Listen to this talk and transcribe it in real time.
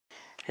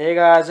Hey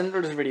guys, in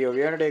today's video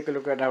we are going to take a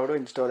look at how to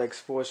install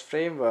Xposed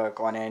Framework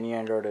on any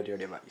Android Oreo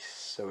device.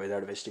 So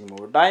without wasting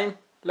more time,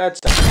 let's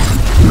start.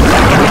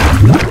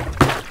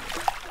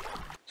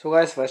 So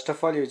guys, first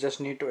of all you just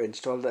need to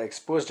install the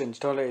Xposed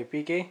installer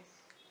APK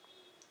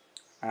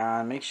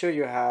and make sure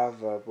you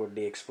have put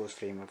the Xposed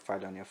Framework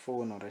file on your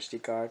phone or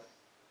SD card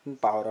and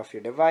power off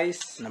your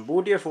device. Now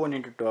boot your phone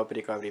into top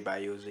recovery by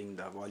using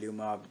the volume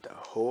up, the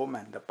home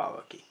and the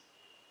power key.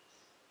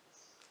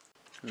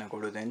 Now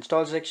go to the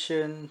install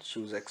section,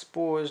 choose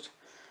Xposed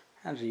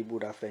and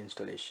reboot after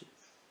installation.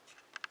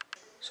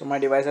 So my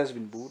device has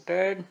been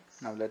booted.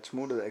 Now let's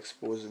move to the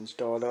Xposed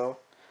installer.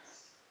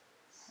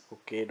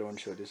 Okay, don't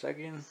show this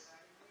again.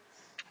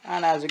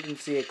 And as you can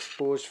see,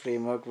 Xposed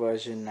Framework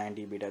version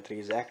 90 beta 3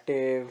 is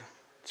active.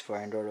 It's for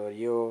Android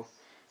Oreo,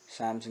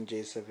 Samsung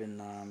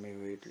J7.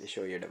 Maybe it will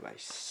show your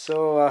device.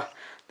 So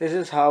this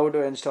is how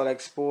to install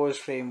Xposed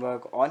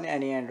Framework on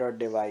any Android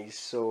device.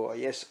 So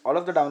yes, all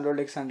of the download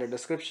links are in the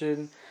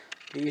description.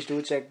 Please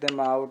do check them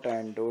out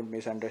and don't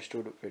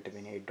misunderstood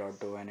between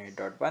 8.2 and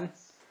 8.1.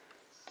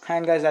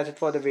 And guys, that's it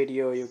for the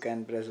video. You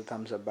can press the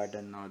thumbs up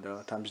button or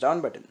the thumbs down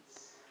button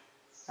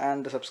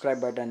and the subscribe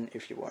button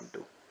if you want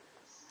to.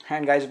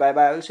 And guys, bye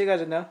bye. I will see you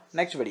guys in the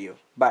next video.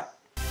 Bye.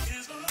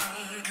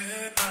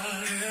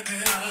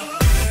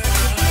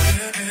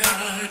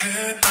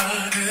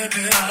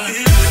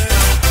 Yeah.